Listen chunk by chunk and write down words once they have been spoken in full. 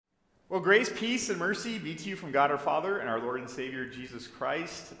Well, grace, peace, and mercy be to you from God our Father and our Lord and Savior Jesus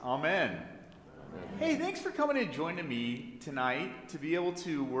Christ. Amen. Hey, thanks for coming and joining me tonight to be able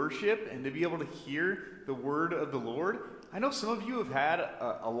to worship and to be able to hear the word of the Lord. I know some of you have had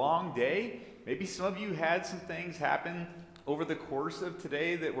a long day. Maybe some of you had some things happen over the course of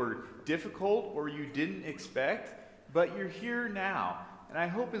today that were difficult or you didn't expect, but you're here now. And I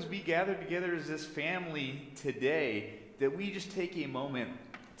hope as we gather together as this family today that we just take a moment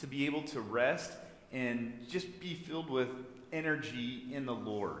to be able to rest and just be filled with energy in the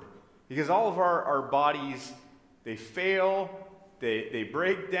Lord. Because all of our bodies, they fail, they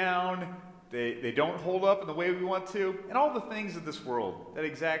break down, they don't hold up in the way we want to, and all the things of this world, that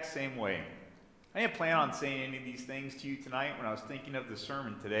exact same way. I didn't plan on saying any of these things to you tonight when I was thinking of the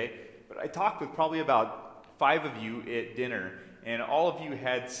sermon today, but I talked with probably about 5 of you at dinner, and all of you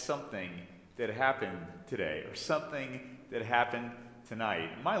had something that happened today, or something that happened tonight.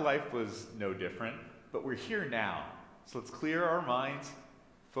 My life was no different, but we're here now. So let's clear our minds,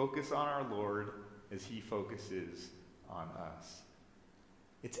 focus on our Lord as he focuses on us.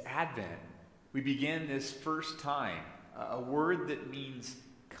 It's Advent. We begin this first time, a word that means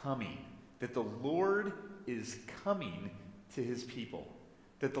coming, that the Lord is coming to his people,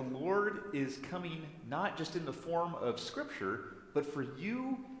 that the Lord is coming not just in the form of Scripture, but for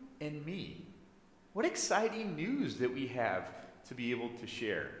you and me. What exciting news that we have to be able to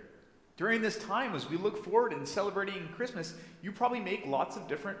share. During this time, as we look forward and celebrating Christmas, you probably make lots of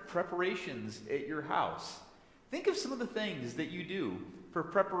different preparations at your house. Think of some of the things that you do for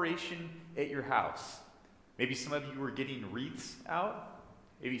preparation at your house. Maybe some of you are getting wreaths out.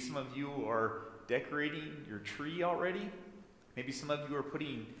 Maybe some of you are decorating your tree already. Maybe some of you are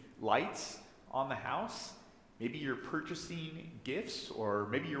putting lights on the house. Maybe you're purchasing gifts, or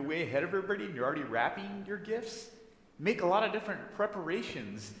maybe you're way ahead of everybody and you're already wrapping your gifts. Make a lot of different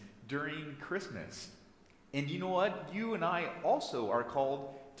preparations during Christmas. And you know what? You and I also are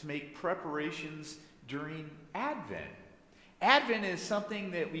called to make preparations during Advent. Advent is something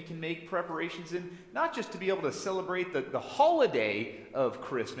that we can make preparations in, not just to be able to celebrate the holiday of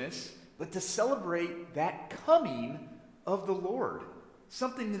Christmas, but to celebrate that coming of the Lord.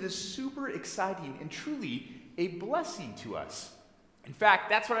 Something that is super exciting and truly a blessing to us. In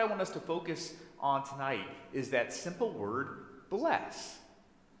fact, that's what I want us to focus on tonight, is that simple word, bless.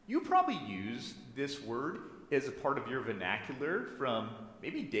 You probably use this word as a part of your vernacular from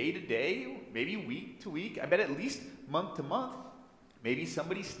maybe day to day, maybe week to week. I bet at least month to month. Maybe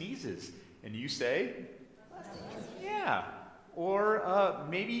somebody sneezes and you say, bless. Yeah. Or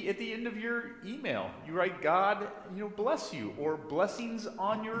maybe at the end of your email, you write, God, bless you, or blessings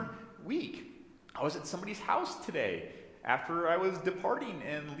on your week. I was at somebody's house today after I was departing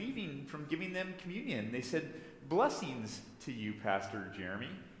and leaving from giving them communion. They said, blessings to you, Pastor Jeremy.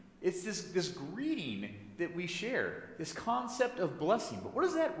 It's this greeting that we share, this concept of blessing. But what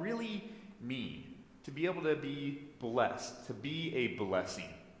does that really mean? To be able to be blessed, to be a blessing.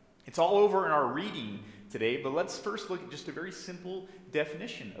 It's all over in our reading today, but let's first look at just a very simple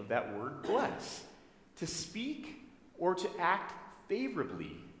definition of that word, bless. To speak or to act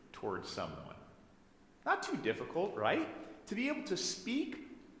favorably towards someone. Not too difficult, right? To be able to speak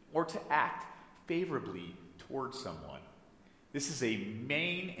or to act favorably towards someone. This is a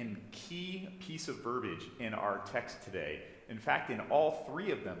main and key piece of verbiage in our text today. In fact, in all 3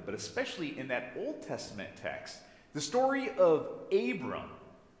 of them, but especially in that Old Testament text. The story of Abram.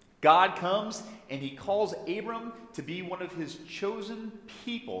 God comes and he calls Abram to be one of his chosen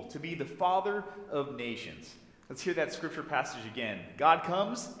people, to be the father of nations. Let's hear that scripture passage again. God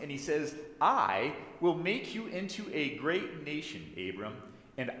comes and he says, I will make you into a great nation, Abram,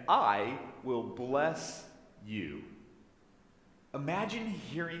 and I will bless you. Imagine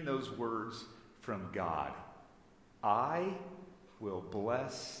hearing those words from God. I will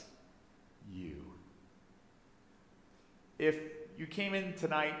bless you. If you came in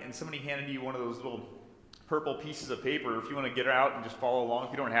tonight and somebody handed you one of those little purple pieces of paper, if you want to get it out and just follow along,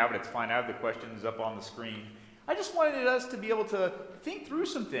 if you don't have it, it's fine. I have the questions up on the screen. I just wanted us to be able to think through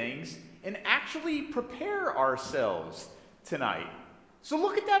some things and actually prepare ourselves tonight. So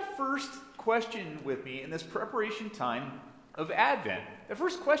look at that first question with me in this preparation time of Advent. The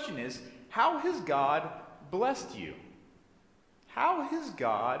first question is, how has God blessed you? How has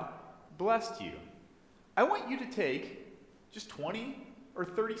God blessed you? I want you to take just 20 or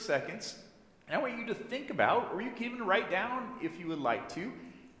 30 seconds, and I want you to think about, or you can even write down if you would like to,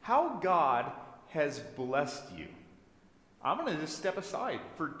 how God has blessed you. I'm going to just step aside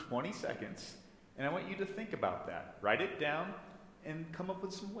for 20 seconds, and I want you to think about that. Write it down and come up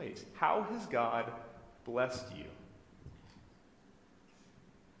with some ways. How has God blessed you?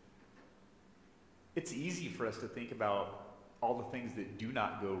 It's easy for us to think about all the things that do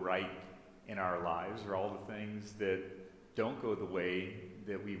not go right in our lives, or all the things that don't go the way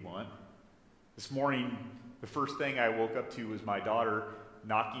that we want. This morning, the first thing I woke up to was my daughter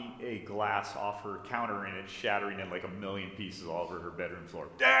knocking a glass off her counter and it shattering in like a million pieces all over her bedroom floor.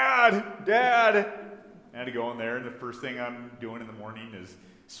 Dad! Dad! I had to go in there, and the first thing I'm doing in the morning is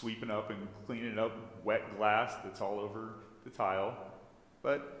sweeping up and cleaning up wet glass that's all over the tile.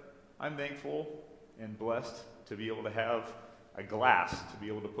 But I'm thankful and blessed to be able to have a glass to be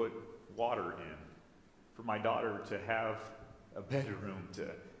able to put water in, for my daughter to have a bedroom to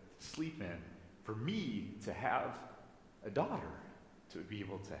sleep in, for me to have a daughter to be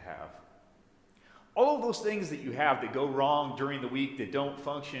able to have. All of those things that you have that go wrong during the week, that don't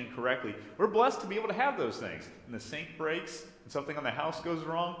function correctly, we're blessed to be able to have those things. When the sink breaks and something on the house goes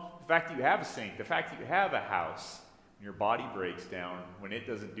wrong, the fact that you have a sink, the fact that you have a house, when your body breaks down, when it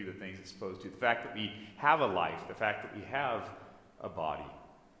doesn't do the things it's supposed to, the fact that we have a life, the fact that we have a body.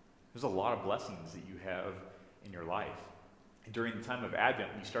 There's a lot of blessings that you have in your life. And during the time of Advent,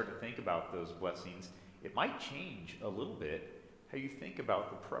 when you start to think about those blessings, it might change a little bit how you think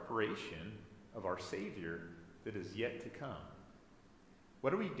about the preparation of our Savior that is yet to come.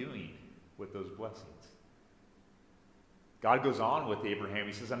 What are we doing with those blessings? God goes on with Abraham.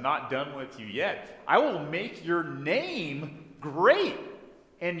 He says, I'm not done with you yet. I will make your name great,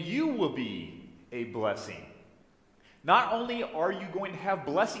 and you will be a blessing. Not only are you going to have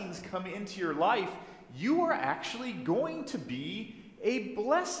blessings come into your life, you are actually going to be a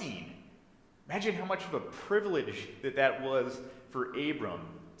blessing. Imagine how much of a privilege that was for Abram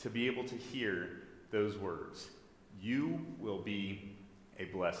to be able to hear those words. You will be a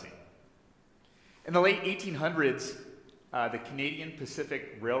blessing. In the late 1800s, the Canadian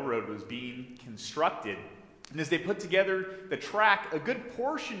Pacific Railroad was being constructed. And as they put together the track, a good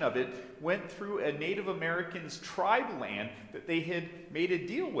portion of it went through a Native Americans' tribe land that they had made a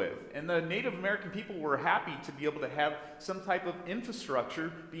deal with. And the Native American people were happy to be able to have some type of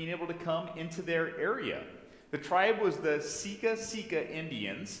infrastructure being able to come into their area. The tribe was the Sika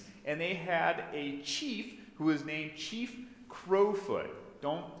Indians, and they had a chief who was named Chief Crowfoot.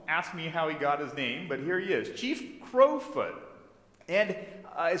 Don't ask me how he got his name, but here he is, Chief Crowfoot. And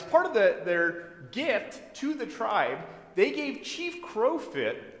as part of their gift to the tribe, they gave Chief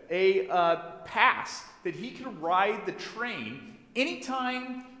Crowfoot a pass that he could ride the train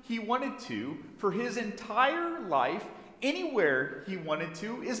anytime he wanted to for his entire life, anywhere he wanted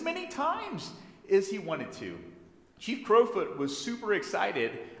to, as many times as he wanted to. Chief Crowfoot was super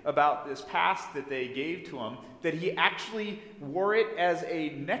excited about this pass that they gave to him, that he actually wore it as a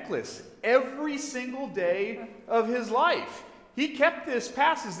necklace every single day of his life. He kept this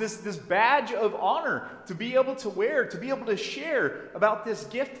pass as this badge of honor to be able to wear, to be able to share about this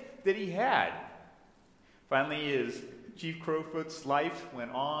gift that he had. Finally, as Chief Crowfoot's life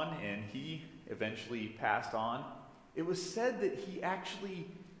went on and he eventually passed on, it was said that he actually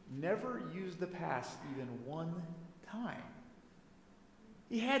never used the pass even one time.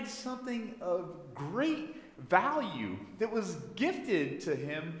 He had something of great value that was gifted to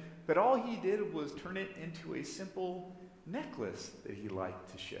him, but all he did was turn it into a simple necklace that he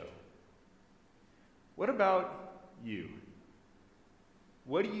liked to show. What about you?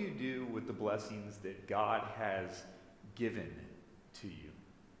 What do you do with the blessings that God has given to you?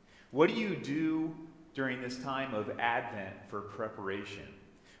 What do you do during this time of Advent for preparation?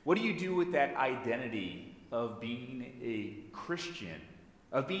 What do you do with that identity of being a Christian,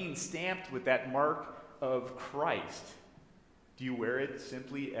 of being stamped with that mark of Christ? Do you wear it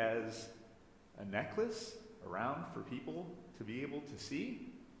simply as a necklace around for people to be able to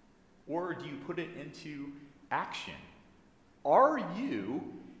see? Or do you put it into action? Are you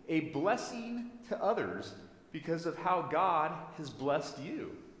a blessing to others because of how God has blessed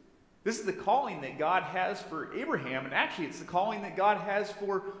you? This is the calling that God has for Abraham, and actually it's the calling that God has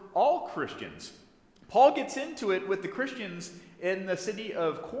for all Christians. Paul gets into it with the Christians in the city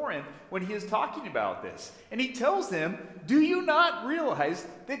of Corinth when he is talking about this. And he tells them, do you not realize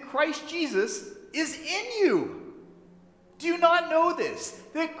that Christ Jesus is in you? Do you not know this?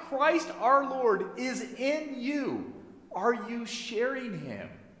 That Christ our Lord is in you. Are you sharing him?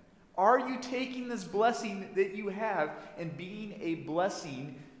 Are you taking this blessing that you have and being a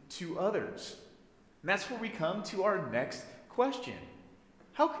blessing to others? And that's where we come to our next question.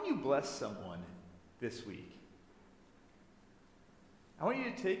 How can you bless someone this week? I want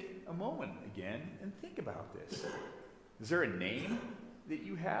you to take a moment again and think about this. Is there a name that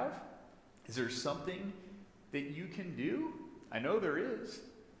you have? Is there something that you can do? I know there is.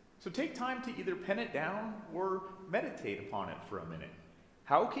 So take time to either pen it down or meditate upon it for a minute.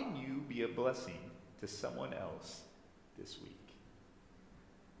 How can you be a blessing to someone else this week?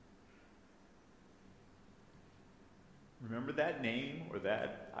 Remember that name or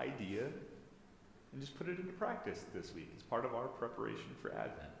that idea and just put it into practice this week as part of our preparation for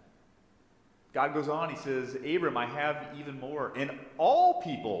Advent. God goes on, he says, Abram, I have even more, and all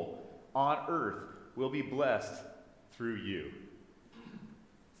people on earth will be blessed through you.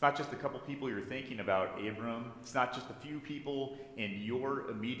 It's not just a couple people you're thinking about, Abram. It's not just a few people in your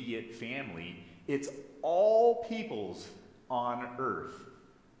immediate family. It's all peoples on earth,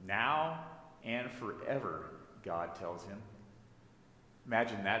 now and forever, God tells him.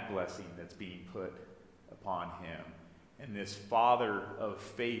 Imagine that blessing that's being put upon him. And this father of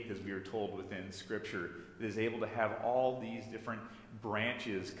faith, as we are told within Scripture, that is able to have all these different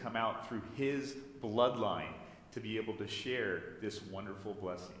branches come out through his bloodline to be able to share this wonderful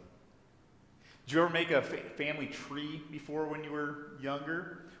blessing. Did you ever make a family tree before when you were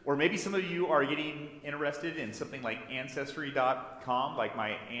younger? Or maybe some of you are getting interested in something like Ancestry.com, like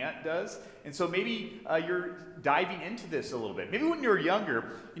my aunt does. And so maybe you're diving into this a little bit. Maybe when you were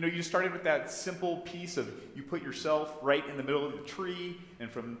younger, you just started with that simple piece of you put yourself right in the middle of the tree.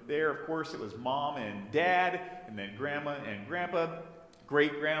 And from there, of course, it was mom and dad, and then grandma and grandpa,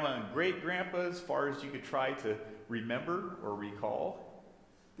 great-grandma and great-grandpa, as far as you could try to remember or recall.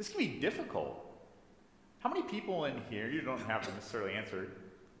 This can be difficult. How many people in here, you don't have to necessarily answer,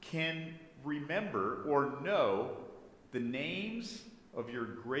 can remember or know the names of your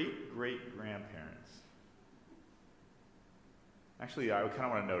great-great-grandparents? Actually, I kind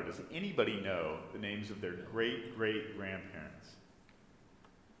of want to know, does anybody know the names of their great-great-grandparents?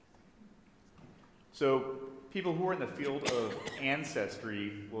 So people who are in the field of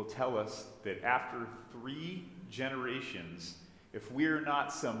ancestry will tell us that after 3 generations, if we're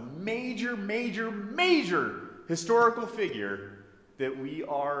not some major historical figure, that we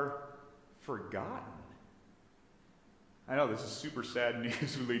are forgotten. I know this is super sad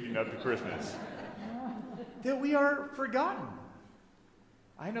news leading up to Christmas. That we are forgotten.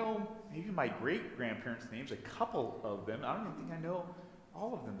 I know maybe my great-grandparents' names, a couple of them. I don't even think I know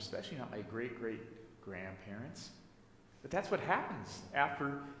all of them, especially not my great-great-grandparents. But that's what happens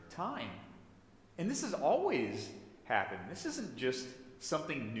after time. And this has always happened. This isn't just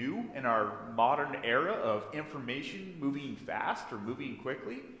something new in our modern era of information moving fast or moving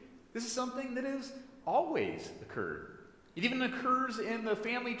quickly. This is something that has always occurred. It even occurs in the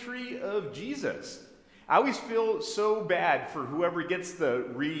family tree of Jesus. I always feel so bad for whoever gets the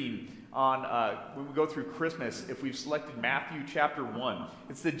reading on when we go through Christmas if we've selected Matthew chapter 1.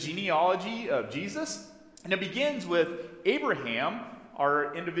 It's the genealogy of Jesus, and it begins with Abraham,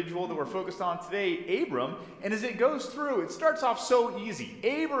 our individual that we're focused on today, Abram, and as it goes through, it starts off so easy.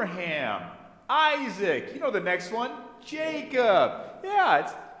 Abraham, Isaac, the next one, Jacob. Yeah,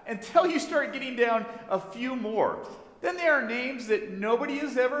 it's until you start getting down a few more. Then there are names that nobody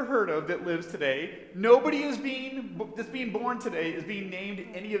has ever heard of that lives today. Nobody that's being born today is being named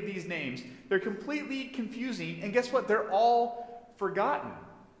any of these names. They're completely confusing, and guess what? They're all forgotten.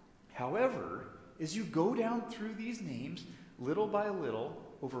 However, as you go down through these names, little by little,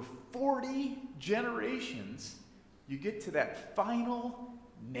 over 40 generations, you get to that final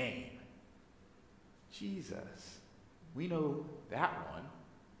name. Jesus. We know that one.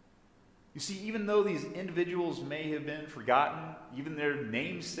 You see, even though these individuals may have been forgotten, even their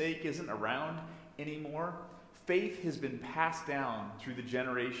namesake isn't around anymore, faith has been passed down through the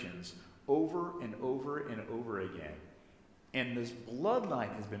generations over and over and over again. And this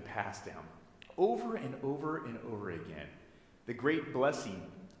bloodline has been passed down over and over and over again. The great blessing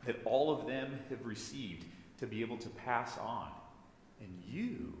that all of them have received to be able to pass on. And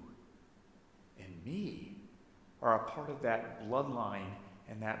you and me are a part of that bloodline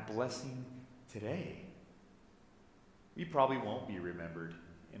and that blessing today. We probably won't be remembered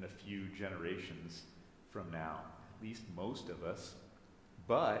in a few generations from now, at least most of us,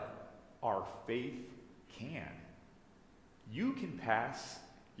 but our faith can. You can pass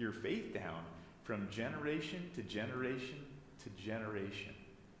your faith down from generation to generation to generation.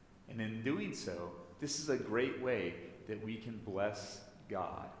 And in doing so, this is a great way that we can bless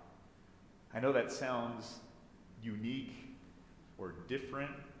God. I know that sounds unique or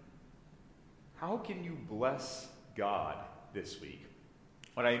different. How can you bless God this week?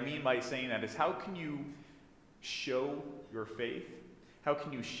 What I mean by saying that is, how can you show your faith? How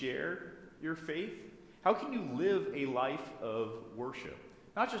can you share your faith? How can you live a life of worship?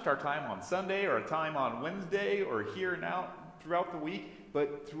 Not just our time on Sunday or our time on Wednesday or here and out throughout the week,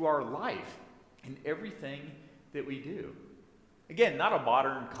 but through our life and everything that we do. Again, not a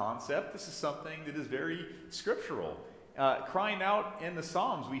modern concept. This is something that is very scriptural. crying out in the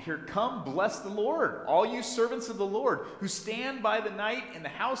Psalms, we hear, "Come, bless the Lord, all you servants of the Lord, who stand by the night in the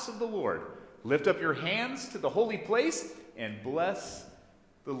house of the Lord. Lift up your hands to the holy place and bless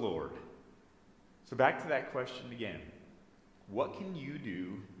the Lord." So back to that question again. What can you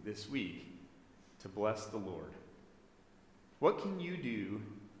do this week to bless the Lord? What can you do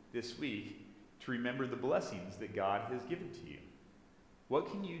this week to remember the blessings that God has given to you? What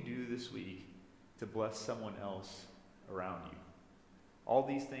can you do this week to bless someone else around you? All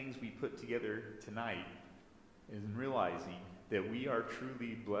these things we put together tonight is in realizing that we are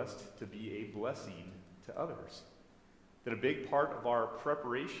truly blessed to be a blessing to others. That a big part of our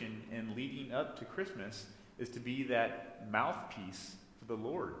preparation and leading up to Christmas is to be that mouthpiece for the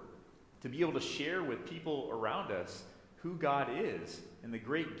Lord, to be able to share with people around us who God is and the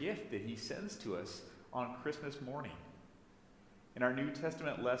great gift that he sends to us on Christmas morning. In our New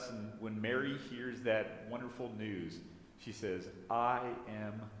Testament lesson, when Mary hears that wonderful news, she says, "I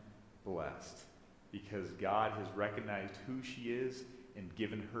am blessed," because God has recognized who she is and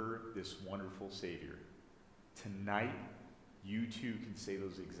given her this wonderful Savior. Tonight, you too can say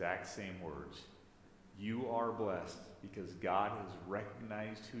those exact same words. You are blessed because God has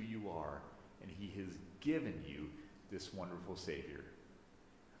recognized who you are, and he has given you this wonderful Savior.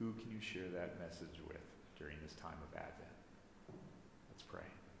 Who can you share that message with during this time of Advent? Let's pray.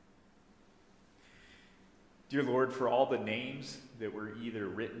 Dear Lord, for all the names that were either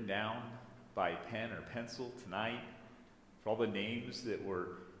written down by pen or pencil tonight, for all the names that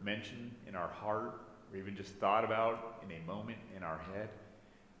were mentioned in our heart, or even just thought about in a moment in our head,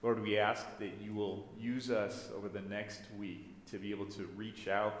 Lord, we ask that you will use us over the next week to be able to reach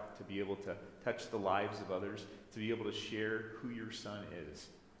out, to be able to touch the lives of others, to be able to share who your Son is.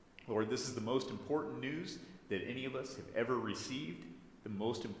 Lord, this is the most important news that any of us have ever received, the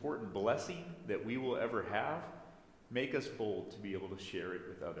most important blessing that we will ever have. Make us bold to be able to share it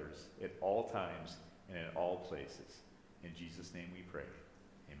with others at all times and in all places. In Jesus' name we pray.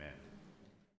 Amen.